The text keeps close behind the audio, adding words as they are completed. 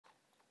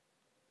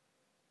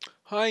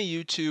Hi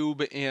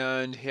YouTube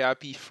and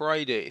happy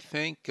Friday.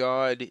 Thank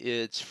God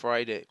it's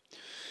Friday.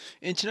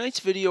 In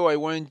tonight's video I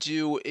want to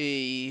do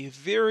a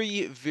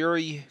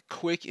very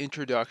quick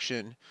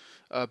introduction,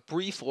 a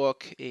brief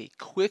look, a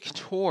quick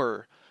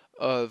tour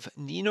of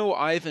Nino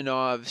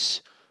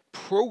Ivanov's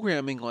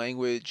programming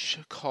language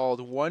called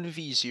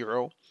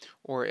 1v0,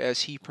 or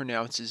as he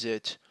pronounces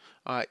it,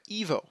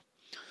 Evo.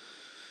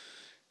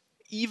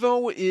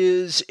 Evo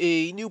is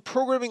a new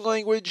programming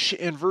language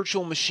and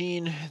virtual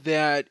machine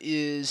that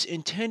is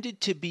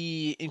intended to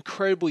be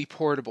incredibly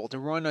portable, to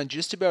run on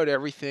just about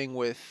everything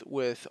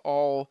with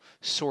all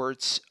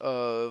sorts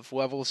of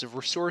levels of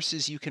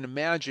resources you can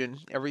imagine,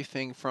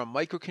 everything from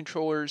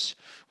microcontrollers,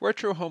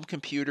 retro home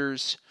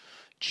computers,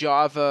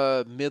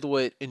 Java,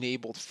 MIDlet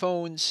enabled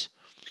phones,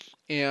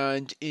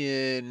 and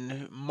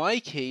in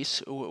my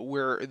case,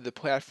 where the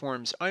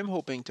platforms I'm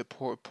hoping to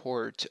port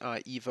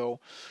Evo,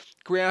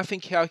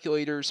 graphing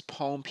calculators,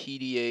 Palm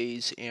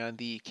PDAs, and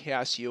the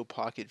Casio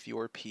Pocket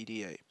Viewer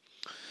PDA.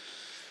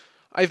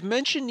 I've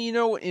mentioned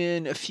Nino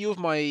in a few of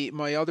my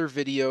other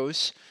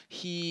videos.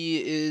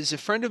 He is a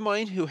friend of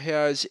mine who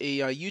has a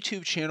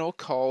YouTube channel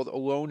called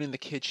Alone in the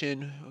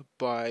Kitchen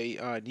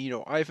by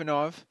Nino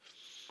Ivanov.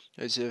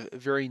 There's a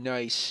very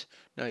nice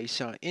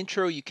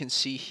intro you can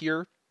see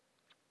here.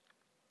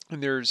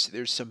 And there's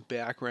some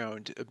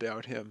background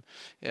about him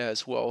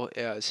as well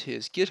as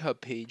his GitHub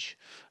page.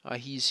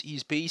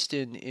 He's based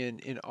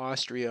in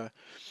Austria,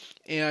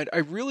 and I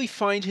really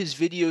find his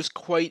videos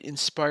quite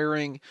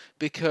inspiring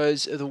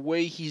because of the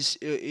way he's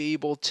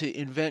able to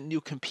invent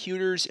new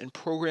computers and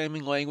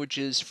programming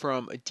languages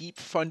from a deep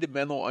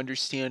fundamental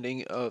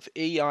understanding of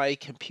AI,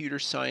 computer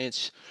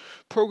science,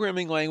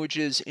 programming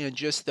languages, and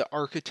just the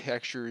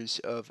architectures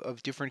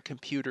of different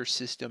computer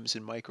systems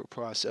and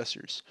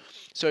microprocessors.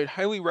 So I'd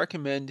highly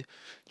recommend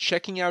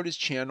checking out his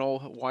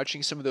channel,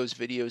 watching some of those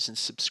videos, and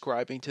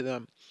subscribing to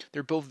them.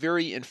 They're both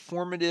very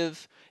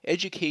informative,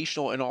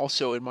 educational, and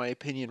also, in my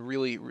opinion,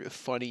 really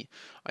funny.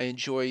 I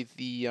enjoy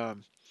the,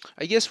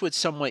 I guess what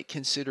some might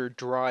consider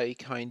dry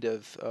kind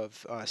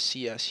of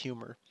CS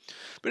humor.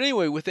 But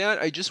anyway, with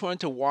that, I just wanted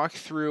to walk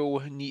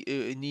through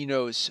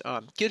Nino's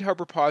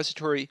GitHub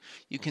repository.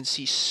 You can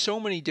see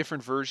so many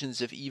different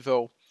versions of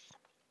Evo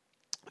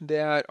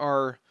that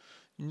are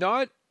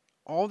not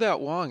all that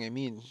long. I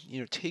mean,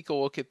 take a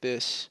look at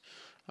this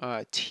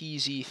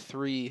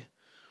TZ3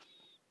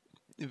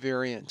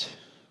 variant.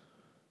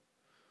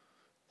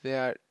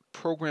 That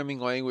programming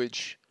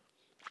language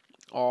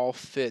all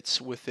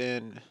fits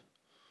within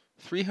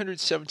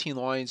 317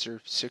 lines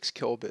or 6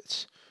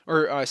 kilobits,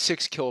 or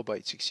 6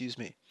 kilobytes, excuse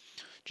me.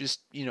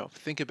 Just,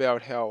 think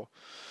about how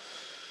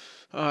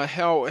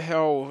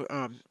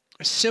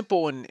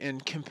simple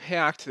and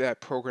compact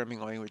that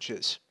programming language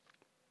is.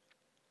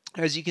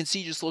 As you can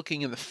see, just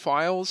looking in the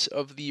files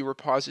of the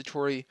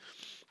repository,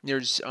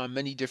 there's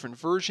many different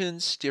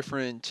versions,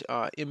 different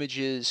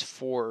images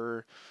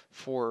for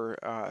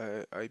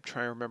I'm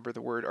trying to remember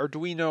the word,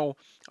 Arduino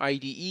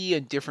IDE,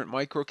 and different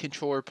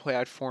microcontroller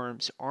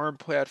platforms, ARM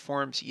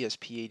platforms,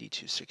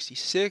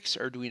 ESP8266,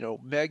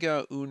 Arduino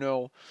Mega,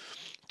 Uno,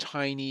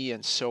 Tiny,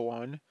 and so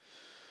on.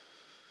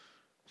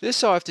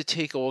 This I'll have to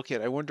take a look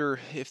at. I wonder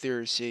if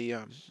there's a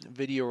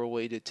video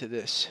related to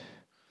this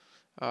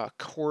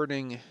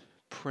cording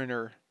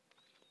printer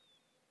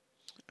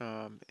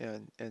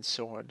and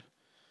so on.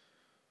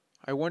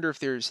 I wonder if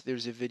there's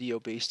a video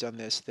based on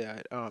this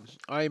that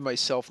I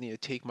myself need to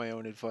take my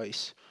own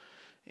advice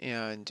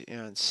and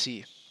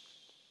see.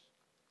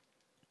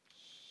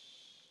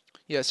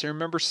 Yes, I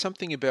remember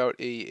something about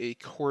a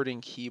cording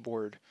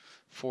keyboard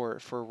for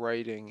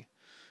writing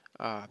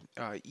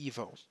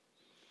Evo.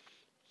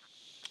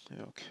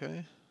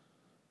 Okay.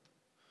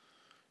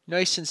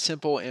 Nice and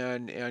simple,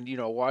 and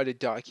a lot of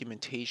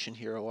documentation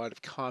here, a lot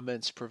of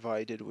comments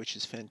provided, which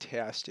is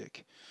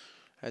fantastic.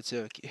 That's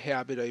a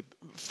habit I'm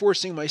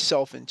forcing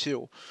myself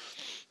into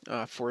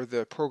for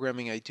the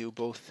programming I do,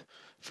 both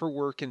for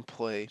work and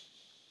play.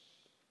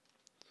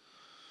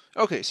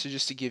 Okay, so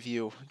just to give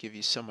you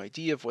some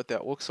idea of what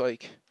that looks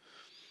like,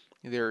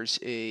 there's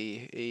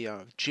a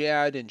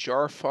JAD and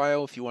JAR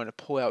file if you want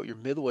to pull out your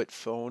MIDlet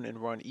phone and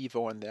run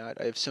Evo on that.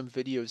 I have some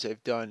videos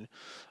I've done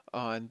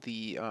on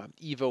the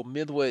Evo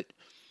MIDlet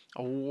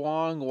a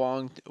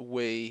long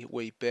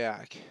way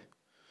back.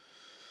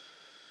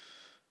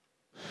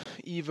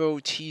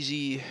 Evo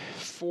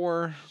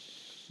TZ4.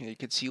 You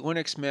can see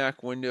Linux,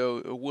 Mac,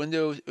 Windows,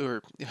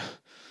 or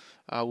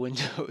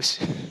Windows.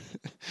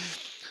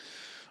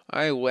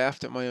 I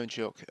laughed at my own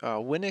joke.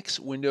 Linux,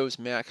 Windows,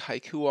 Mac,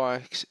 Haiku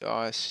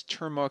OS,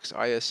 Termux,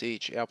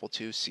 ISH, Apple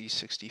II,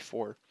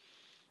 C64.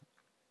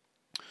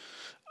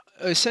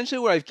 Essentially,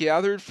 what I've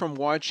gathered from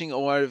watching a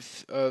lot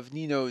of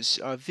Nino's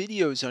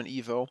videos on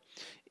Evo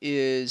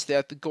is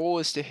that the goal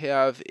is to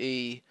have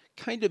a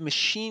kind of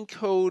machine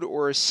code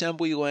or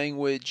assembly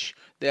language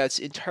that's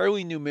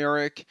entirely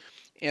numeric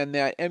and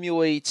that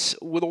emulates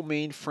little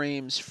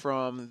mainframes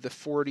from the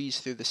 40s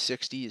through the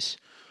 60s.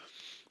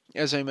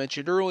 as I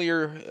mentioned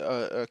earlier,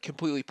 a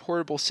completely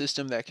portable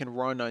system that can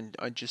run on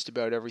just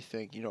about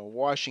everything, you know,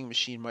 washing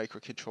machine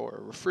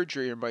microcontroller,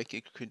 refrigerator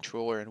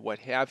microcontroller, and what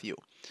have you.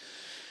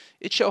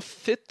 It shall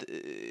fill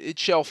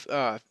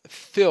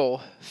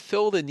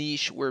the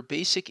niche where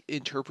basic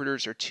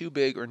interpreters are too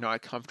big or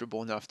not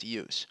comfortable enough to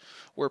use.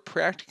 Where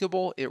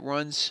practicable, it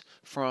runs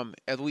from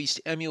at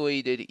least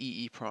emulated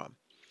EEPROM.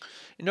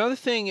 Another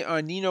thing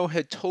Nino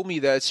had told me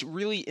that's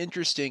really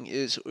interesting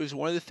is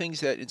one of the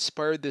things that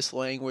inspired this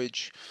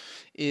language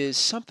is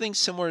something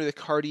similar to the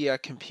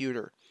cardiac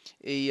computer,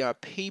 a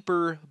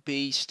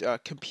paper-based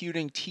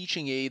computing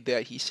teaching aid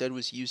that he said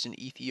was used in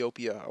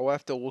Ethiopia. I'll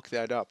have to look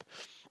that up.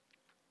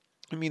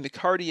 I mean, the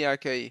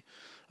cardiac I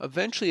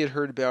eventually had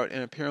heard about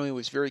and apparently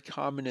was very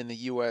common in the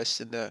US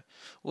in the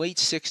late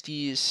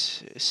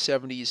 60s,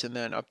 70s, and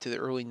then up to the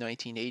early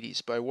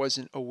 1980s, but I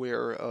wasn't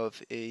aware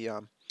of a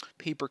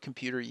paper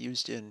computer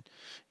used in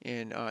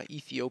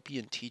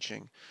Ethiopian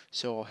teaching,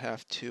 so I'll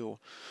have to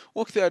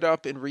look that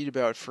up and read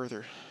about it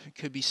further. It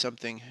could be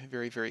something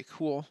very, very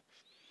cool.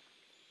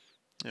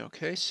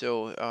 Okay,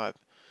 so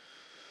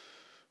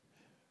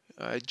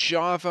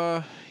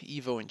Java,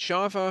 Evo in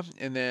Java,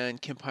 and then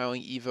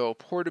compiling Evo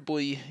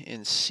portably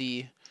in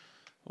C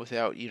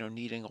without, you know,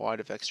 needing a lot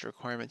of extra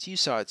requirements. You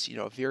saw it's, you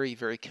know, a very,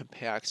 very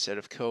compact set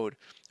of code.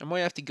 I might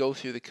have to go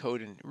through the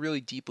code and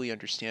really deeply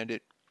understand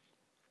it.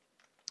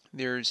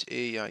 There's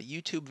a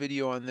YouTube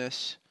video on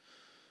this.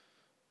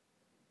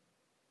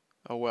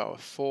 Oh wow, a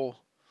full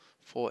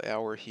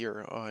hour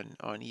here on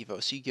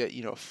Evo. So you get,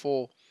 you know, a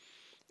full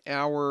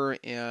hour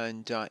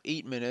and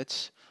 8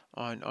 minutes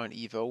on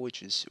Evo,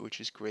 which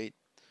is great.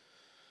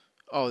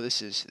 Oh,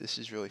 this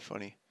is really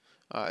funny.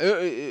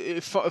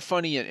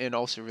 Funny and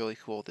also really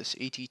cool. This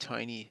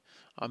AT-Tiny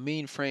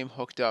mainframe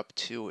hooked up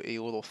to a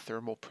little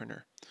thermal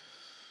printer.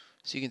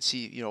 So you can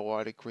see, you know, a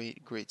lot of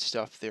great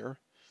stuff there.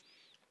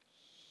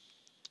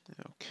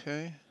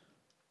 Okay.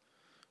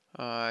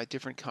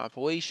 Different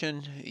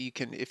compilation. You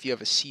can, if you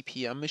have a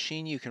CPM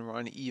machine, you can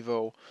run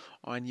Evo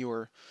on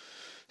your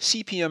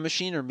CPM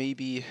machine, or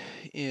maybe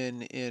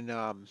in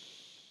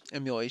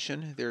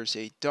emulation. There's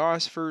a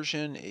DOS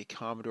version, a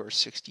Commodore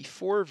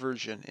 64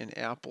 version, an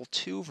Apple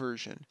II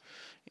version,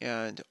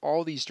 and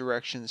all these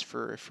directions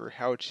for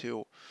how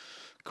to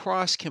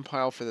cross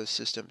compile for those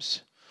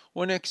systems.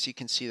 Linux, you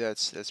can see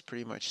that's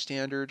pretty much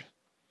standard.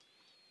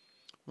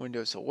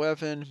 Windows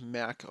 11,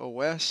 Mac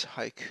OS,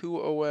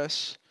 Haiku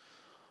OS,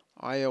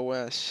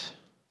 iOS,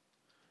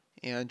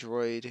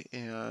 Android,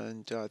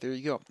 and there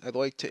you go. I'd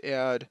like to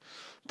add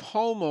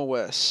Palm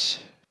OS,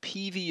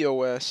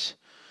 PVOS,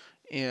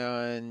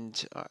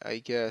 and I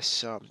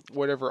guess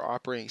whatever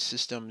operating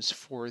systems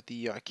for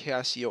the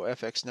Casio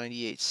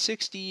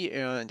FX9860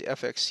 and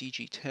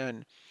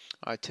FXCG10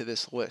 to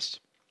this list.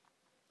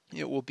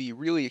 It will be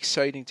really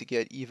exciting to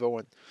get Evo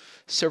on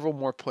several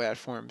more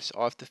platforms.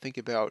 I'll have to think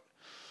about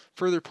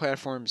further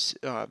platforms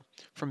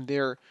from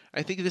there.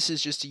 I think this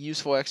is just a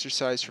useful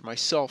exercise for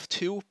myself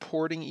too,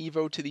 porting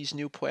Evo to these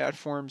new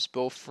platforms,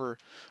 both for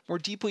more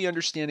deeply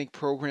understanding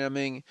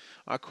programming,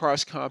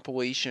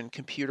 cross-compilation,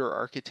 computer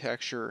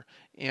architecture,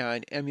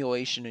 and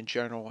emulation in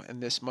general.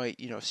 And this might,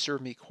 you know,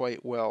 serve me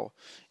quite well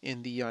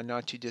in the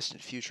not too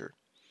distant future.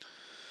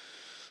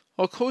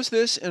 I'll close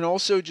this, and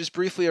also just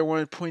briefly I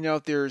want to point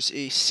out there's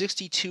a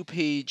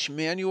 62-page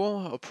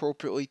manual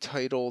appropriately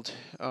titled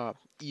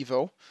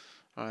Evo.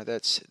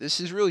 This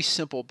is really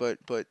simple, but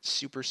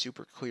super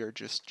clear.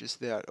 Just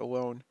that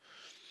alone,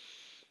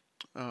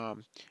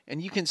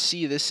 and you can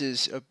see this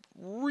is a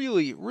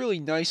really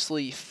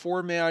nicely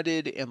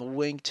formatted and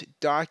linked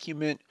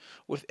document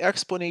with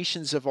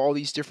explanations of all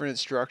these different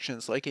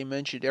instructions. Like I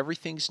mentioned,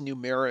 everything's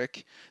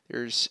numeric.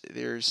 There's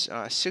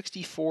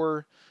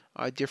 64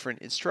 different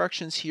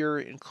instructions here,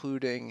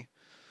 including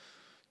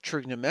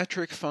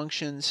trigonometric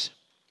functions.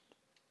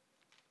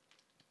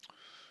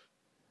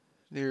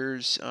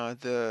 There's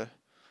the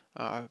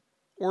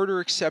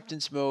order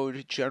acceptance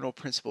mode, general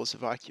principles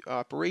of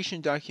operation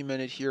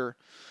documented here,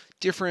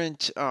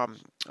 different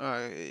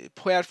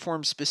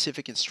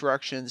platform-specific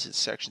instructions in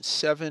section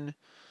 7,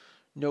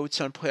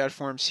 notes on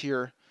platforms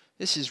here.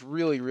 This is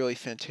really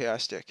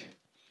fantastic.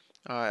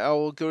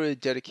 I'll go to the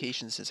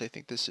dedication since I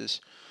think this is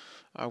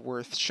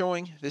worth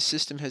showing. This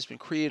system has been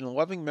created in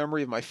loving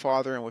memory of my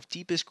father and with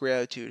deepest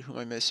gratitude, whom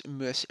I miss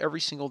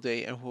every single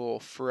day and who will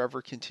forever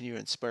continue to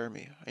inspire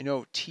me. I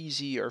know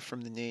TZ are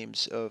from the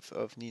names of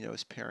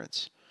Nino's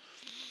parents.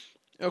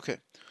 Okay,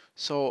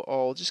 so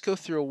I'll just go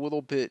through a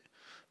little bit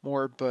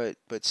more, but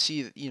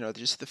see, you know,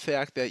 just the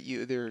fact that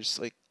there's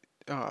like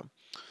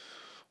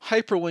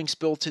hyperlinks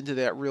built into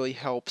that really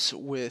helps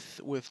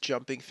with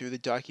jumping through the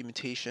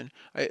documentation.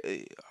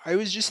 I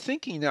was just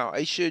thinking now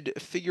I should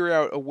figure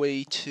out a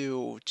way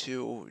to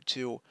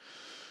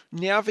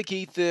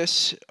navigate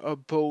this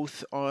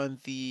both on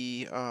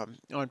the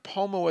on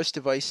Palm OS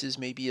devices,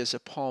 maybe as a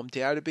Palm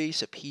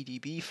database, a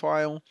PDB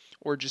file,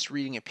 or just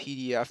reading a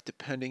PDF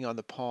depending on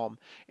the Palm,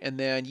 and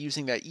then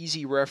using that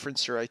easy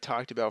referencer I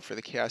talked about for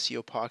the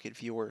Casio Pocket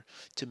Viewer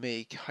to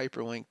make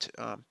hyperlinked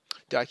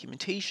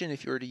documentation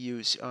if you were to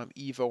use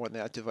Evo on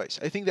that device.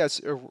 I think that's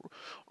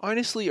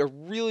honestly a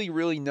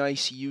really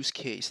nice use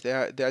case.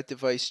 That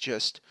device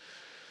just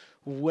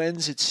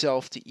lends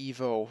itself to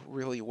Evo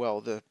really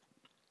well. The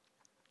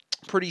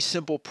pretty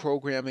simple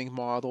programming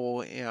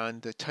model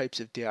and the types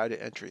of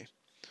data entry.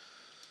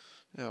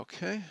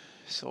 Okay,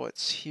 so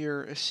let's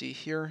see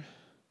here.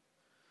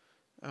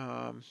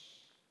 I'm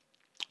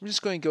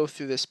just going to go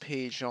through this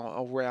page and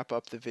I'll wrap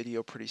up the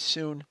video pretty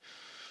soon.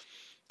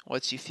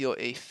 Lets you feel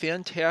a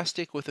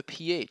fantastic with a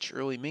PH,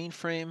 early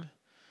mainframe,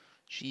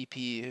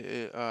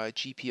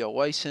 GPL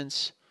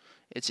license.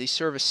 It's a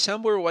service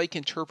assembler-like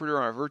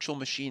interpreter on a virtual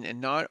machine and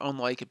not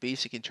unlike a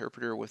basic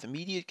interpreter with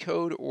immediate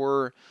code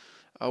or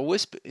a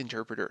Lisp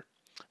interpreter.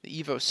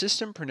 The Evo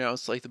system,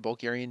 pronounced like the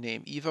Bulgarian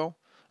name Evo.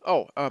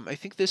 Oh, I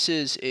think this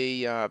is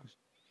a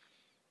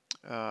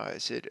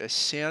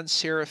sans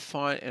serif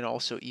font and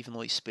also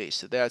evenly spaced.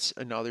 So that's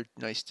another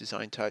nice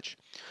design touch.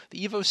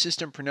 The Evo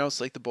system,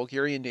 pronounced like the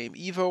Bulgarian name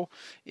Evo,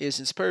 is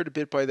inspired a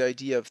bit by the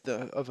idea of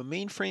a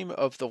mainframe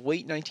of the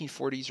late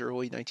 1940s,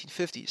 early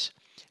 1950s.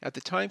 At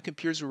the time,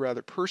 computers were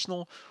rather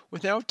personal,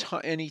 without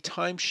any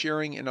time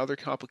sharing and other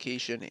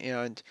complication,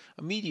 and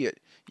immediate.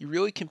 You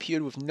really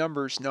computed with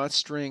numbers, not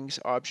strings,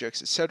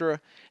 objects, etc.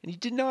 And you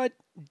did not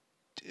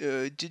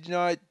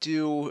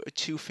do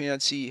too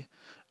fancy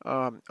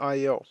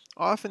I/O.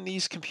 Often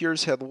these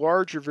computers had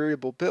large or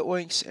variable bit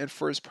lengths, and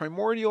for as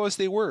primordial as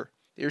they were,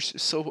 they're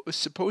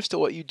supposed to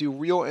let you do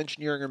real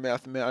engineering or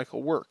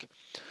mathematical work.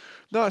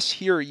 Thus,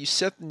 here you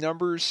set the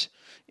numbers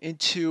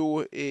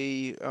into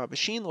a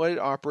machine, let it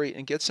operate,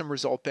 and get some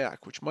result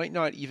back, which might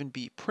not even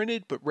be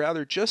printed, but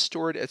rather just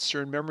stored at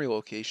certain memory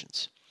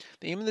locations.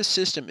 The aim of the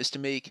system is to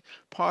make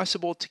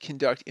possible to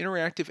conduct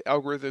interactive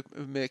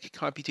algorithmic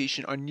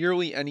computation on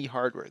nearly any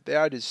hardware.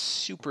 That is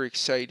super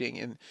exciting,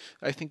 and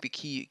I think the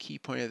key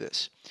point of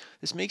this.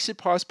 This makes it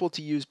possible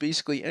to use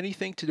basically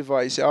anything to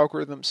devise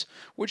algorithms,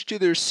 which due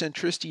to their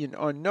centricity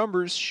on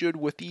numbers should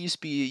with these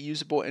be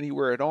usable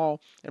anywhere at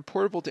all and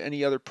portable to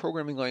any other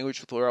programming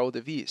language with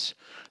relative ease.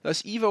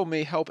 Thus, Evo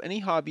may help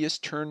any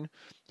hobbyist turn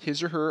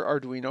his or her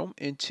Arduino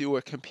into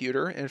a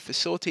computer and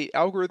facilitate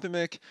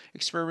algorithmic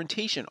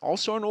experimentation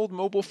also on old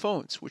mobile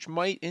phones, which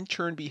might in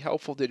turn be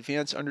helpful to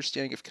advance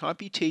understanding of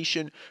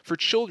computation for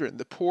children,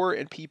 the poor,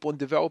 and people in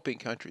developing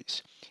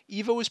countries.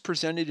 Evo is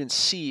presented in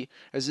C,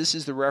 as this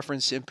is the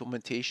reference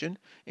implementation,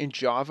 in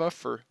Java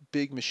for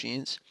big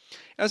machines,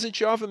 as a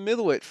Java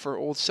MIDlet for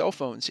old cell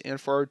phones, and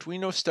for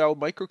Arduino-style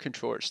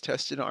microcontrollers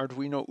tested on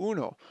Arduino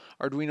Uno,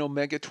 Arduino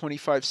Mega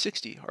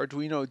 2560,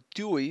 Arduino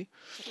Dewey.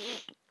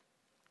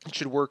 It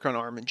should work on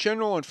ARM in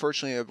general.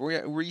 Unfortunately,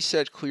 a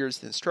reset clears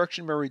the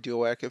instruction memory due to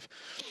lack of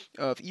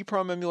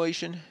EEPROM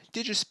emulation,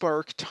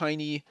 DigiSpark,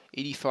 Tiny,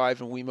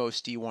 85, and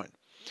Wemos D1.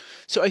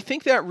 So I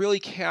think that really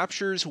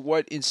captures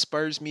what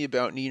inspires me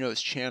about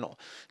Nino's channel.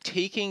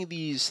 Taking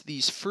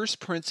these first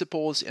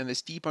principles and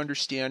this deep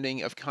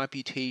understanding of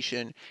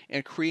computation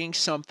and creating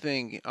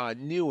something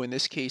new, in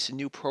this case a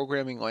new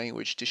programming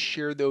language, to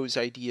share those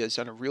ideas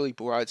on a really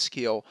broad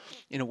scale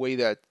in a way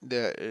that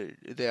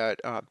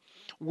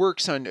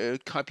works on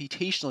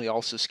computationally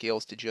also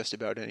scales to just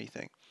about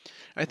anything.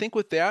 I think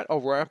with that,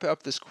 I'll wrap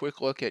up this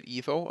quick look at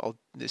Evo.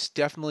 This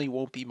definitely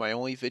won't be my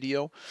only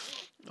video.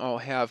 I'll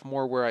have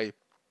more where I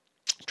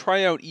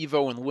try out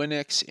Evo in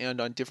Linux and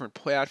on different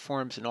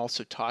platforms, and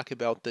also talk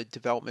about the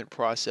development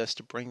process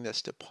to bring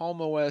this to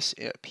Palm OS,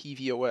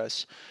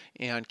 PVOS,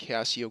 and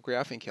Casio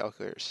graphing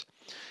calculators.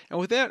 And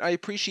with that, I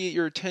appreciate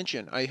your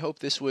attention. I hope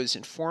this was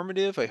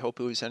informative. I hope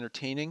it was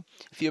entertaining.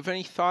 If you have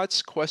any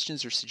thoughts,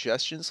 questions, or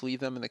suggestions, leave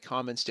them in the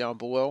comments down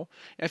below.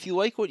 And if you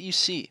like what you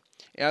see,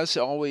 as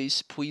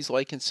always, please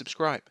like and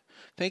subscribe.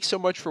 Thanks so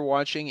much for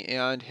watching,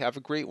 and have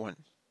a great one.